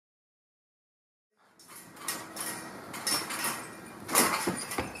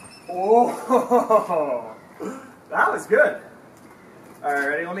Oh, that was good. All right,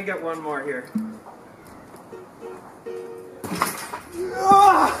 ready? Let me get one more here.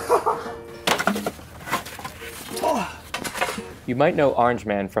 You might know Orange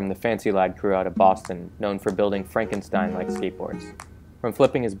Man from the Fancy Lad crew out of Boston, known for building Frankenstein-like skateboards. From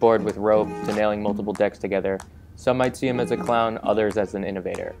flipping his board with rope to nailing multiple decks together, some might see him as a clown, others as an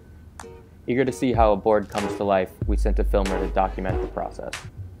innovator. Eager to see how a board comes to life, we sent a filmer to document the process.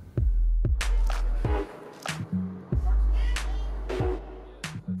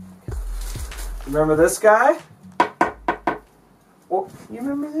 Remember this guy? Oh, you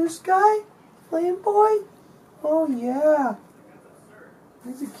remember this guy? Playing boy? Oh yeah.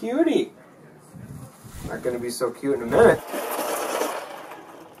 He's a cutie. Not gonna be so cute in a minute.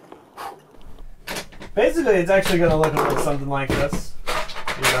 Basically, it's actually gonna look like something like this.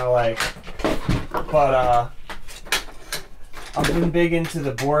 You know, like, but I've been big into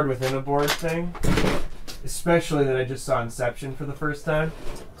the board within a board thing. Especially that I just saw Inception for the first time.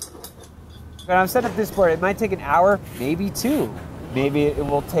 When I'm setting up this board, it might take an hour, maybe two. Maybe it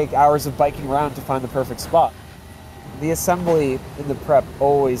will take hours of biking around to find the perfect spot. The assembly in the prep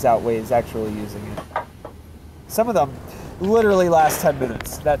always outweighs actually using it. Some of them literally last 10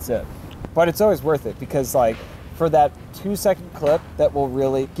 minutes, that's it. But it's always worth it because, like, for that 2-second clip that will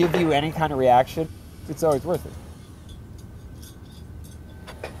really give you any kind of reaction, it's always worth it.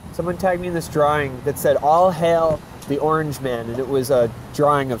 Someone tagged me in this drawing that said, "All hail the Orange Man," and it was a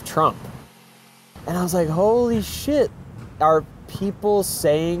drawing of Trump. And I was like, holy shit, are people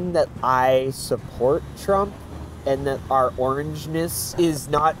saying that I support Trump and that our orangeness is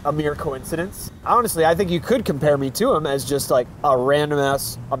not a mere coincidence? Honestly, I think you could compare me to him as just like a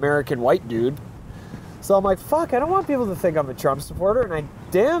random-ass American white dude. So I'm like, fuck, I don't want people to think I'm a Trump supporter, and I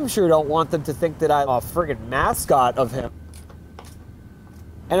damn sure don't want them to think that I'm a friggin' mascot of him.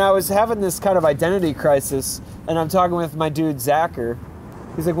 And I was having this kind of identity crisis, and I'm talking with my dude, Zacher.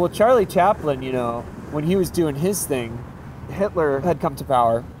 He's like, well, Charlie Chaplin, you know, when he was doing his thing, Hitler had come to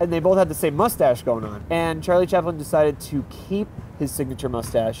power, and they both had the same mustache going on. And Charlie Chaplin decided to keep his signature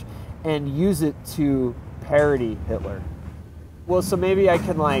mustache and use it to parody Hitler. Well, so maybe I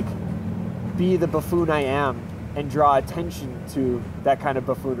can, like, be the buffoon I am and draw attention to that kind of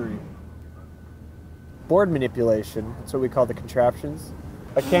buffoonery. Board manipulation, that's what we call the contraptions.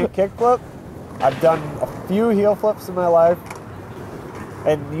 I can't kickflip. I've done a few heel flips in my life,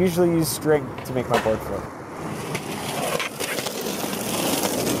 and usually use string to make my board flip.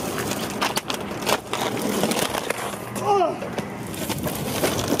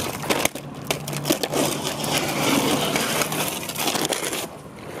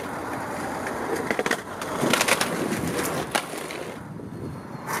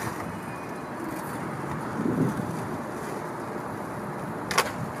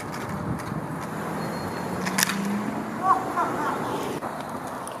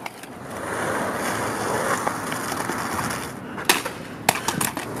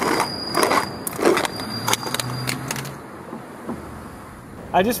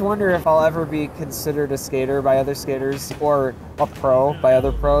 I just wonder if I'll ever be considered a skater by other skaters or a pro by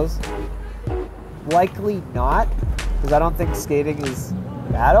other pros. Likely not, because I don't think skating is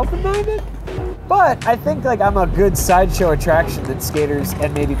that open-minded. But I think like I'm a good sideshow attraction that skaters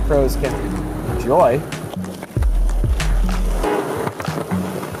and maybe pros can enjoy.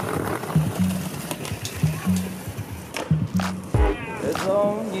 There's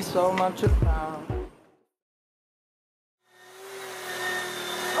only so much about